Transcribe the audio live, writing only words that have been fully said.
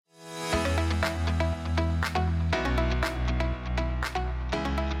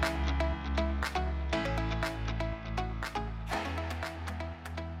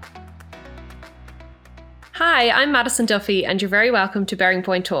Hi, I'm Madison Duffy, and you're very welcome to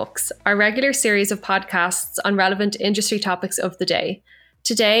BearingPoint Talks, our regular series of podcasts on relevant industry topics of the day.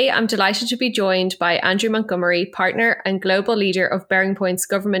 Today, I'm delighted to be joined by Andrew Montgomery, partner and global leader of BearingPoint's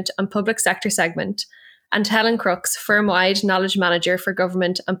government and public sector segment, and Helen Crooks, firmwide knowledge manager for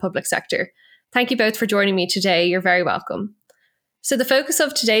government and public sector. Thank you both for joining me today. You're very welcome. So the focus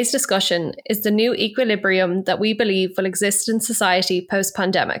of today's discussion is the new equilibrium that we believe will exist in society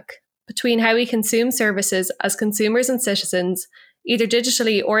post-pandemic, between how we consume services as consumers and citizens, either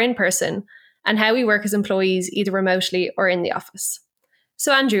digitally or in person, and how we work as employees, either remotely or in the office.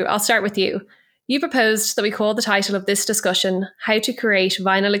 So Andrew, I'll start with you. You proposed that we call the title of this discussion, How to Create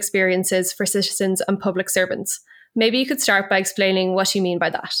Vinyl Experiences for Citizens and Public Servants. Maybe you could start by explaining what you mean by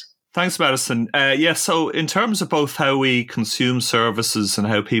that. Thanks, Madison. So in terms of both how we consume services and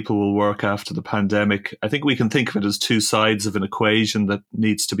how people will work after the pandemic, I think we can think of it as two sides of an equation that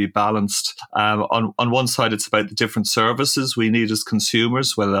needs to be balanced. On one side, it's about the different services we need as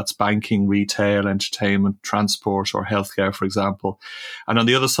consumers, whether that's banking, retail, entertainment, transport, or healthcare, for example. And on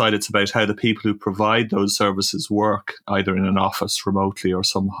the other side, it's about how the people who provide those services work, either in an office, remotely, or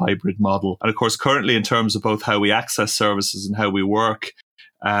some hybrid model. And of course, currently, in terms of both how we access services and how we work,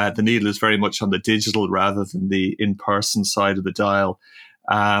 the needle is very much on the digital rather than the in-person side of the dial.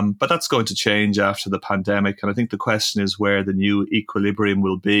 But that's going to change after the pandemic. And I think the question is where the new equilibrium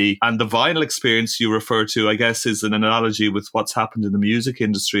will be. And the vinyl experience you refer to, I guess, is an analogy with what's happened in the music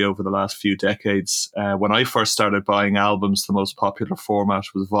industry over the last few decades. When I first started buying albums, the most popular format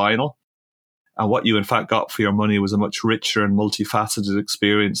was vinyl. And what you in fact got for your money was a much richer and multifaceted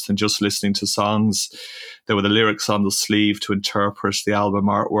experience than just listening to songs. There were the lyrics on the sleeve to interpret, the album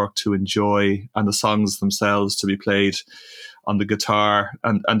artwork to enjoy, and the songs themselves to be played on the guitar.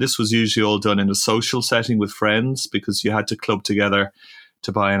 And this was usually all done in a social setting with friends because you had to club together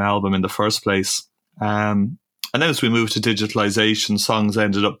to buy an album in the first place. And then as we moved to digitalization, songs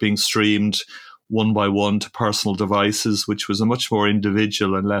ended up being streamed one by one to personal devices, which was a much more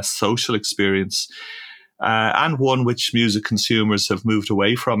individual and less social experience, and one which music consumers have moved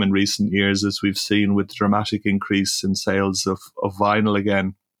away from in recent years, as we've seen with the dramatic increase in sales of vinyl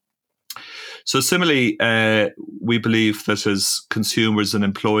again. So similarly, we believe that as consumers and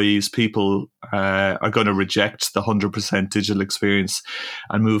employees, people are going to reject the 100% digital experience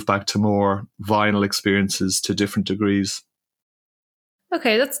and move back to more vinyl experiences to different degrees.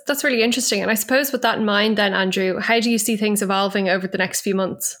 Okay, that's really interesting. And I suppose with that in mind then, Andrew, how do you see things evolving over the next few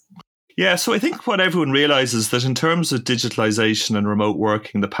months? Yeah, so I think what everyone realizes that in terms of digitalization and remote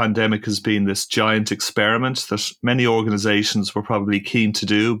working, the pandemic has been this giant experiment that many organizations were probably keen to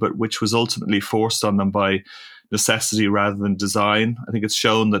do, but which was ultimately forced on them by necessity rather than design. I think it's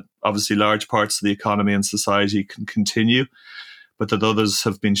shown that obviously large parts of the economy and society can continue, but that others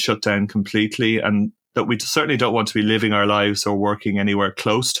have been shut down completely, and that we certainly don't want to be living our lives or working anywhere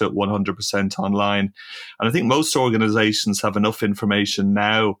close to 100% online. And I think most organizations have enough information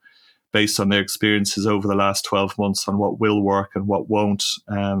now based on their experiences over the last 12 months on what will work and what won't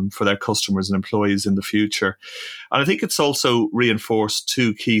for their customers and employees in the future. And I think it's also reinforced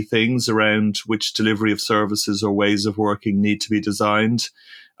two key things around which delivery of services or ways of working need to be designed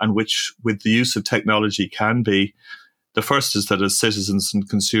and which, with the use of technology, can be. The first is that as citizens and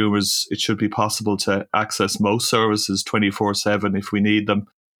consumers, it should be possible to access most services 24/7 if we need them.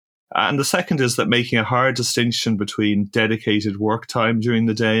 And the second is that making a hard distinction between dedicated work time during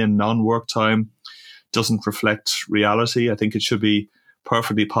the day and non-work time doesn't reflect reality. I think it should be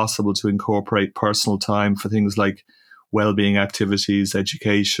perfectly possible to incorporate personal time for things like well-being activities,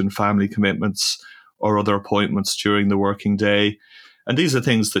 education, family commitments, or other appointments during the working day. And these are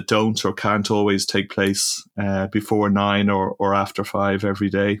things that don't or can't always take place before 9 or after 5 every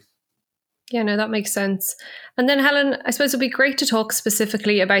day. Yeah, no, that makes sense. And then, Helen, I suppose it'd be great to talk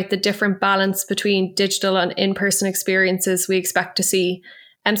specifically about the different balance between digital and in-person experiences we expect to see.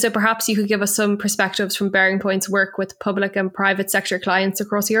 So perhaps you could give us some perspectives from BearingPoint's work with public and private sector clients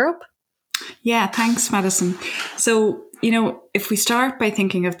across Europe. Yeah, thanks, Madison. So, if we start by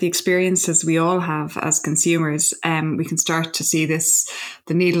thinking of the experiences we all have as consumers, we can start to see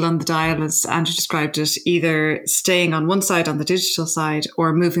the needle on the dial, as Andrew described it, either staying on one side on the digital side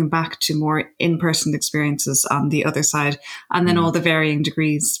or moving back to more in-person experiences on the other side, and then all the varying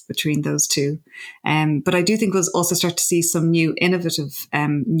degrees between those two. But I do think we'll also start to see some new innovative,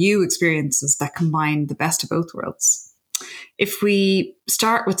 new experiences that combine the best of both worlds. If we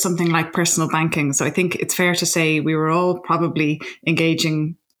start with something like personal banking, so I think it's fair to say we were all probably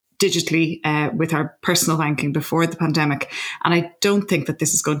engaging digitally with our personal banking before the pandemic. And I don't think that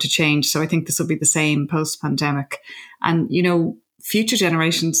this is going to change. So I think this will be the same post-pandemic. And, future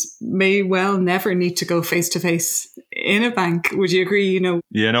generations may well never need to go face to face in a bank. Would you agree?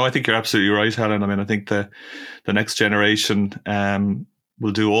 Yeah, no, I think you're absolutely right, Helen. I mean, I think the next generation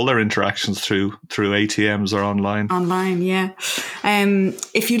will do all their interactions through ATMs or online. Online, yeah.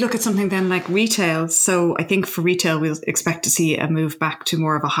 If you look at something then like retail, so I think for retail, we'll expect to see a move back to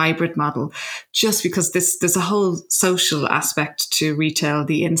more of a hybrid model, just because there's a whole social aspect to retail,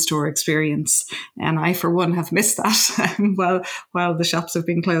 the in-store experience. And I, for one, have missed that while the shops have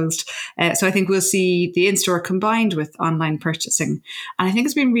been closed. So I think we'll see the in-store combined with online purchasing. And I think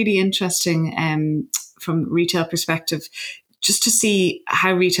it's been really interesting from retail perspective, just to see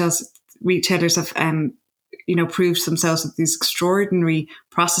how retailers have, proved themselves with these extraordinary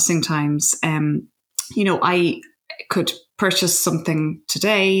processing times. I could purchase something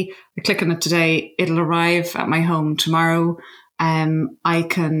today, I click on it today, it'll arrive at my home tomorrow. I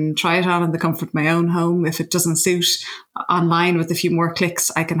can try it on in the comfort of my own home. If it doesn't suit, online with a few more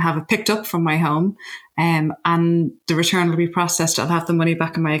clicks, I can have it picked up from my home, and the return will be processed. I'll have the money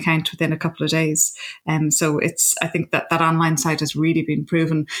back in my account within a couple of days. So I think that online side has really been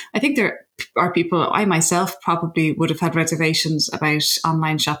proven. I think there are people, I myself probably would have had reservations about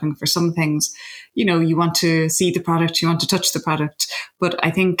online shopping for some things. You want to see the product, you want to touch the product, but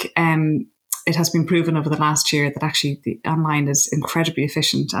I think, it has been proven over the last year that actually the online is incredibly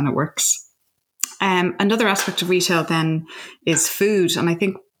efficient and it works. Another aspect of retail then is food. And I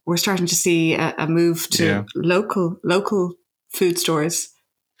think we're starting to see a move to local food stores.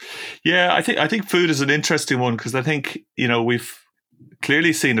 Yeah, I think food is an interesting one because I think, we've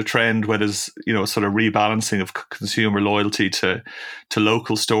clearly seen a trend where there's, sort of rebalancing of consumer loyalty to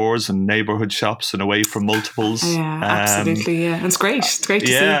local stores and neighborhood shops and away from multiples. Yeah, absolutely. Yeah, it's great. It's great to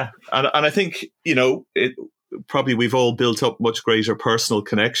see. Yeah, and I think, probably we've all built up much greater personal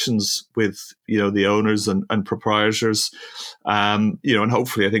connections with, the owners and proprietors. And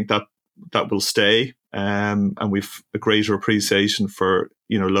hopefully I think that will stay. And we've a greater appreciation for,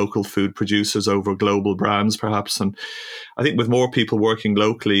 local food producers over global brands, perhaps. And I think with more people working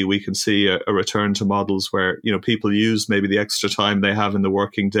locally, we can see a return to models where, people use maybe the extra time they have in the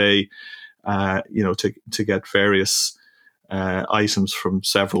working day, to get various items from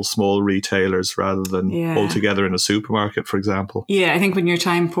several small retailers rather than all together in a supermarket, for example. Yeah, I think when you're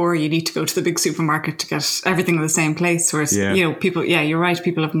time poor, you need to go to the big supermarket to get everything in the same place. Whereas, people, you're right.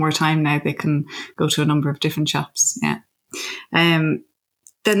 People have more time now. They can go to a number of different shops. Yeah.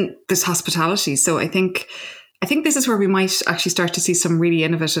 Then there's hospitality. So I think this is where we might actually start to see some really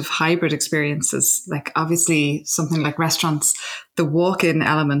innovative hybrid experiences. Like obviously something like restaurants, the walk-in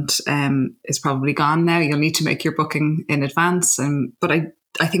element is probably gone now. You'll need to make your booking in advance. But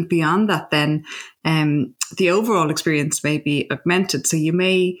I think beyond that then, the overall experience may be augmented. So you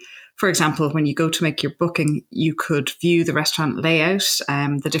may, for example, when you go to make your booking, you could view the restaurant layout,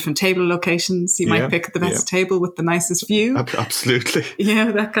 the different table locations. You might pick the best table with the nicest view. Absolutely.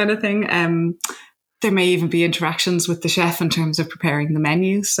 That kind of thing. There may even be interactions with the chef in terms of preparing the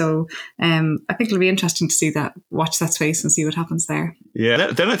menu. So I think it'll be interesting to see that, watch that space and see what happens there. Yeah.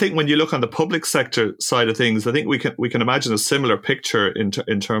 Then I think when you look on the public sector side of things, I think we can imagine a similar picture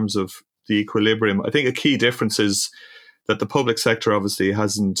in terms of the equilibrium. I think a key difference is that the public sector obviously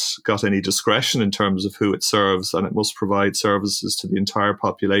hasn't got any discretion in terms of who it serves, and it must provide services to the entire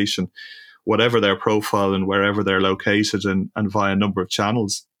population, whatever their profile and wherever they're located, and via a number of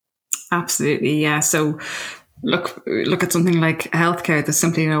channels. Absolutely, yeah. So look at something like healthcare. There's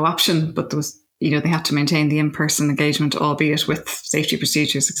simply no option, but there was, they had to maintain the in-person engagement, albeit with safety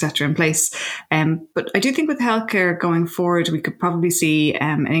procedures, etc., in place. But I do think with healthcare going forward, we could probably see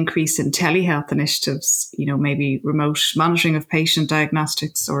an increase in telehealth initiatives, maybe remote monitoring of patient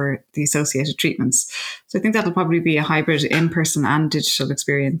diagnostics or the associated treatments. So I think that'll probably be a hybrid in-person and digital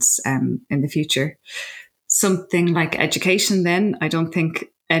experience in the future. Something like education then, I don't think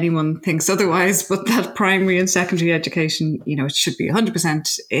anyone thinks otherwise, but that primary and secondary education, it should be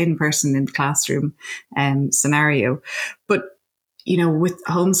 100% in person in the classroom scenario. But, with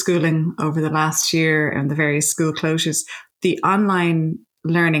homeschooling over the last year and the various school closures, the online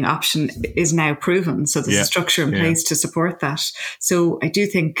learning option is now proven. So there's a structure in place to support that. So I do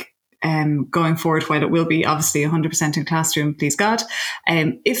think going forward, while it will be obviously 100% in classroom, please God,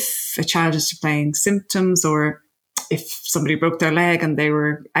 if a child is displaying symptoms or if somebody broke their leg and they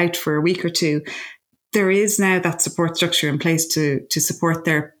were out for a week or two, there is now that support structure in place to support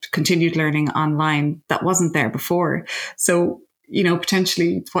their continued learning online that wasn't there before. So,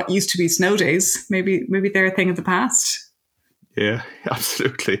 potentially what used to be snow days, maybe they're a thing of the past. Yeah,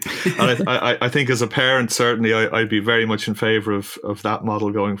 absolutely. And I think as a parent, certainly I'd be very much in favour of that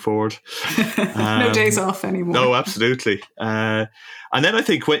model going forward. No days off anymore. No, absolutely. And then I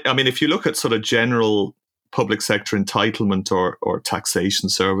think, if you look at sort of general public sector entitlement or taxation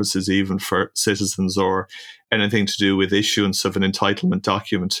services, even for citizens, or anything to do with issuance of an entitlement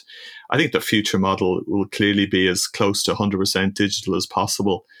document, I think the future model will clearly be as close to 100% digital as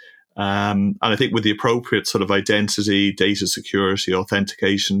possible. And I think with the appropriate sort of identity, data security,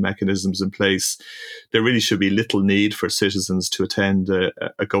 authentication mechanisms in place, there really should be little need for citizens to attend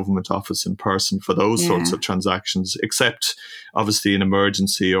a government office in person for those sorts of transactions, except obviously in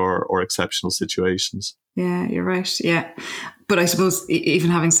emergency or exceptional situations. Yeah, you're right. Yeah. But I suppose even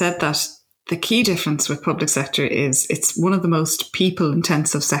having said that, the key difference with public sector is it's one of the most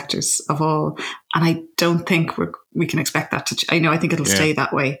people-intensive sectors of all, and I don't think we can expect that to. I think it'll stay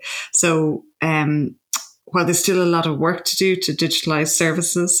that way. So, while there's still a lot of work to do to digitalise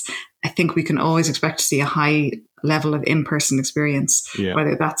services, I think we can always expect to see a high level of in-person experience,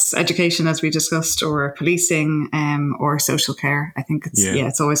 whether that's education, as we discussed, or policing, or social care. I think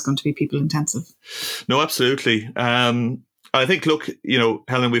it's always going to be people-intensive. No, absolutely. I think, look,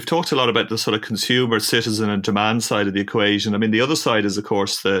 Helen, we've talked a lot about the sort of consumer, citizen and demand side of the equation. I mean, the other side is, of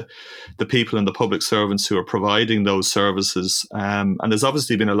course, the people and the public servants who are providing those services. And there's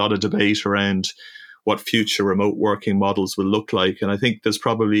obviously been a lot of debate around what future remote working models will look like. And I think there's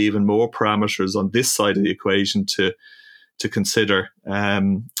probably even more parameters on this side of the equation to consider.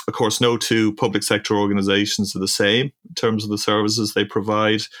 Of course, no two public sector organisations are the same in terms of the services they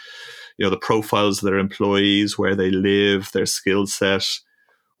provide. The profiles of their employees, where they live, their skill set,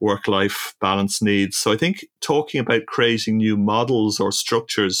 work-life balance needs. So I think talking about creating new models or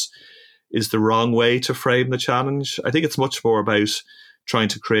structures is the wrong way to frame the challenge. I think it's much more about trying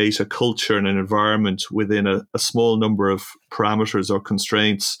to create a culture and an environment within a small number of parameters or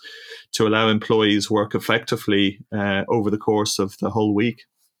constraints to allow employees work effectively over the course of the whole week.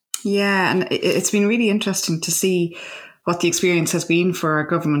 Yeah, and it's been really interesting to see what the experience has been for our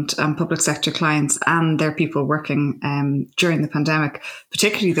government and public sector clients and their people working during the pandemic,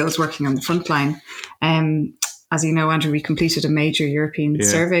 particularly those working on the front line. As you know, Andrew, we completed a major European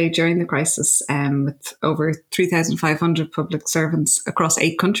survey during the crisis with over 3,500 public servants across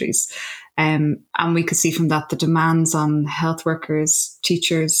 8 countries. And we could see from that the demands on health workers,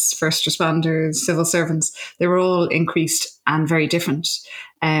 teachers, first responders, civil servants, they were all increased and very different.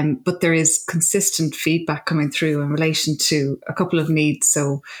 But there is consistent feedback coming through in relation to a couple of needs.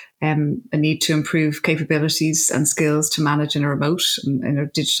 So a need to improve capabilities and skills to manage in a remote and in a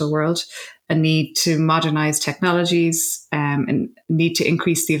digital world, a need to modernize technologies, and a need to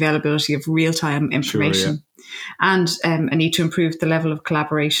increase the availability of real-time information, and a need to improve the level of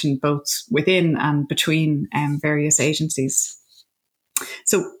collaboration both within and between various agencies.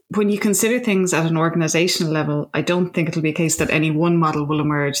 So when you consider things at an organizational level, I don't think it'll be a case that any one model will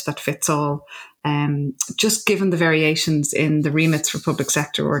emerge that fits all, just given the variations in the remits for public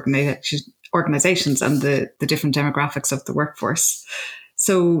sector organizations and the different demographics of the workforce.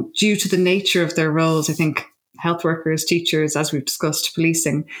 So due to the nature of their roles, I think health workers, teachers, as we've discussed,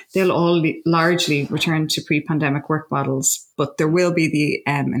 policing, they'll all largely return to pre-pandemic work models, but there will be the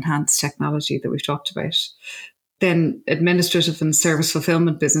enhanced technology that we've talked about. Then administrative and service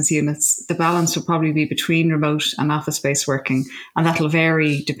fulfillment business units, the balance will probably be between remote and office-based working, and that'll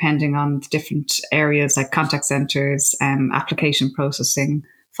vary depending on the different areas like contact centres, application processing,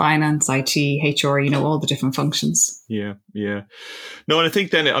 finance, IT, HR, all the different functions. Yeah. No, and I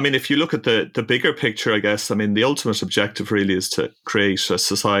think then, if you look at the bigger picture, I guess, the ultimate objective really is to create a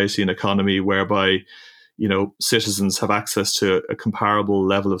society and economy whereby, citizens have access to a comparable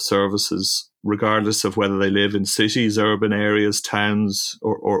level of services, regardless of whether they live in cities, urban areas, towns,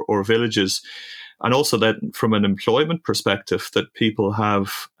 or villages. And also that from an employment perspective, that people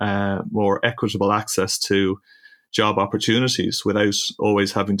have more equitable access to job opportunities without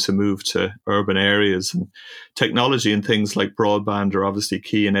always having to move to urban areas. And technology and things like broadband are obviously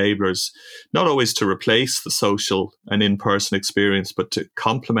key enablers, not always to replace the social and in-person experience, but to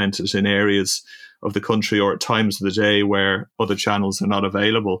complement it in areas of the country or at times of the day where other channels are not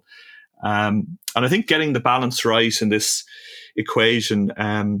available. And I think getting the balance right in this equation,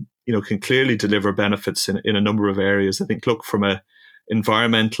 can clearly deliver benefits in a number of areas. I think, look, from a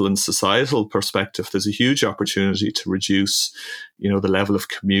environmental and societal perspective, there's a huge opportunity to reduce, the level of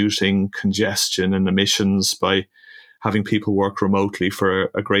commuting, congestion and emissions by having people work remotely for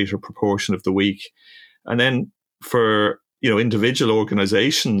a greater proportion of the week. And then for, individual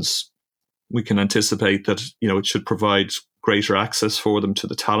organizations, we can anticipate that, it should provide greater access for them to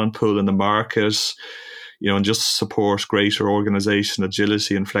the talent pool in the market, and just support greater organization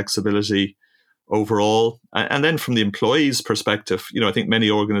agility and flexibility overall. And then from the employees' perspective, I think many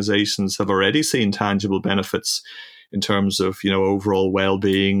organizations have already seen tangible benefits in terms of, overall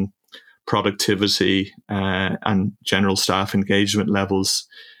well-being, productivity, and general staff engagement levels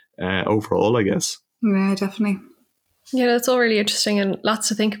overall, I guess. Yeah, definitely. Yeah, that's all really interesting and lots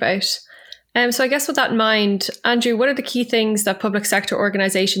to think about. So I guess with that in mind, Andrew, what are the key things that public sector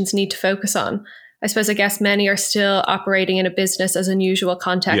organizations need to focus on? I guess many are still operating in a business as unusual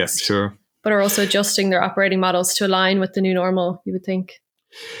context. Yeah, sure. But are also adjusting their operating models to align with the new normal, you would think.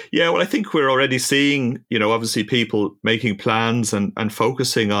 Yeah, well, I think we're already seeing, obviously people making plans and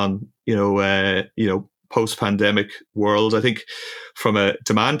focusing on, post-pandemic world. I think from a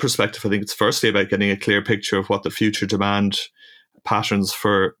demand perspective, I think it's firstly about getting a clear picture of what the future demand patterns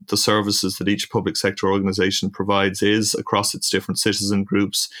for the services that each public sector organisation provides is across its different citizen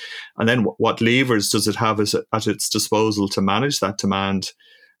groups. And then what levers does it have at its disposal to manage that demand?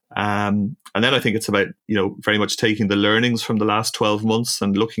 And then I think it's about, very much taking the learnings from the last 12 months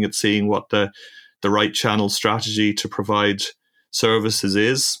and looking at seeing what the right channel strategy to provide services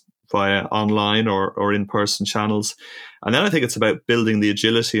is via online or in-person channels. And then I think it's about building the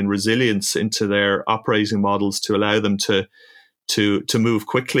agility and resilience into their operating models to allow them to move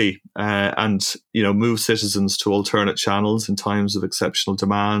quickly and move citizens to alternate channels in times of exceptional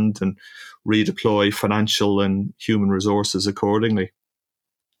demand and redeploy financial and human resources accordingly.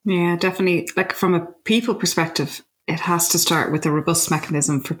 Yeah, definitely. Like from a people perspective, it has to start with a robust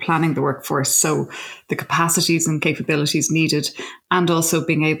mechanism for planning the workforce. So the capacities and capabilities needed, and also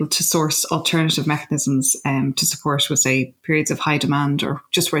being able to source alternative mechanisms to support, say, periods of high demand or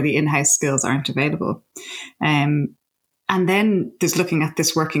just where the in-house skills aren't available. And then there's looking at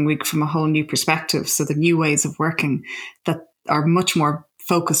this working week from a whole new perspective. So the new ways of working that are much more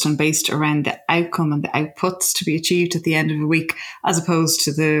focused and based around the outcome and the outputs to be achieved at the end of a week, as opposed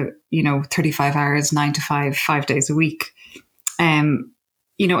to the, 35 hours, 9 to 5, 5 days a week. And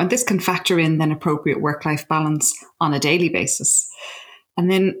this can factor in then appropriate work-life balance on a daily basis. And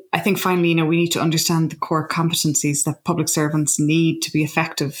then I think finally, we need to understand the core competencies that public servants need to be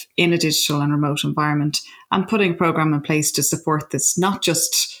effective in a digital and remote environment, and putting a program in place to support this, not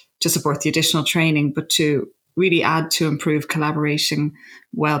just to support the additional training, but to really add to improve collaboration,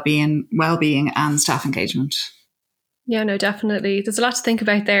 well-being and staff engagement. Yeah, no, definitely. There's a lot to think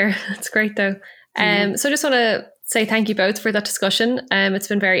about there. It's great though. So I just want to say thank you both for that discussion. It's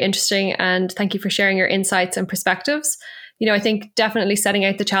been very interesting, and thank you for sharing your insights and perspectives. I think definitely setting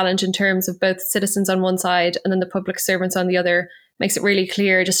out the challenge in terms of both citizens on one side and then the public servants on the other makes it really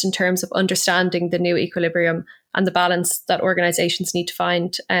clear just in terms of understanding the new equilibrium and the balance that organisations need to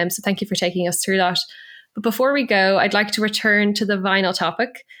find. So thank you for taking us through that. But before we go, I'd like to return to the vinyl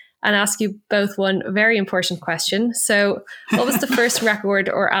topic and ask you both one very important question. So what was the first record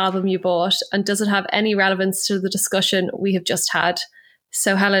or album you bought, and does it have any relevance to the discussion we have just had?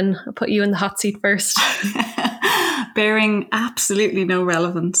 So Helen, I'll put you in the hot seat first. Bearing absolutely no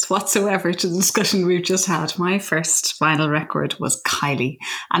relevance whatsoever to the discussion we've just had, my first vinyl record was Kylie.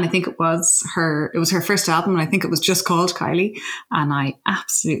 And I think it was her first album, and I think it was just called Kylie. And I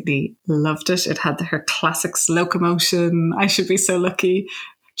absolutely loved it. It had her classics, Locomotion, I Should Be So Lucky,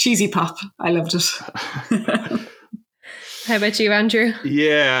 cheesy pop. I loved it. How about you, Andrew?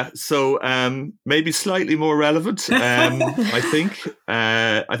 Yeah, so maybe slightly more relevant, I think.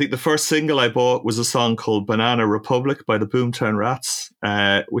 I think the first single I bought was a song called Banana Republic by the Boomtown Rats,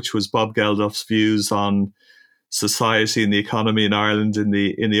 which was Bob Geldof's views on society and the economy in Ireland in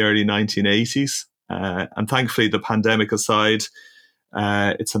the early 1980s. And thankfully, the pandemic aside,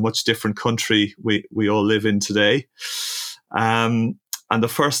 it's a much different country we all live in today. And the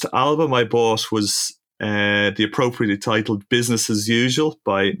first album I bought was the appropriately titled Business as Usual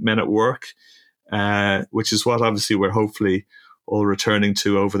by Men at Work, which is what obviously we're hopefully all returning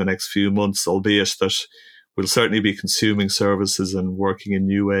to over the next few months, albeit that we'll certainly be consuming services and working in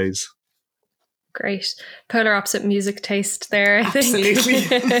new ways. Great. Polar opposite music taste there, I think. Absolutely.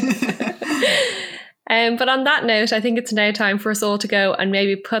 But on that note, I think it's now time for us all to go and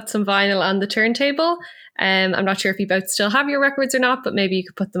maybe put some vinyl on the turntable. I'm not sure if you both still have your records or not, but maybe you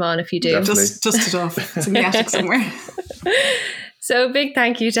could put them on if you do. Just it off. It's in the attic somewhere. So a big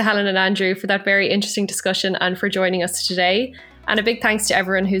thank you to Helen and Andrew for that very interesting discussion and for joining us today. And a big thanks to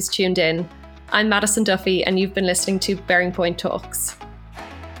everyone who's tuned in. I'm Madison Duffy, and you've been listening to BearingPoint Talks.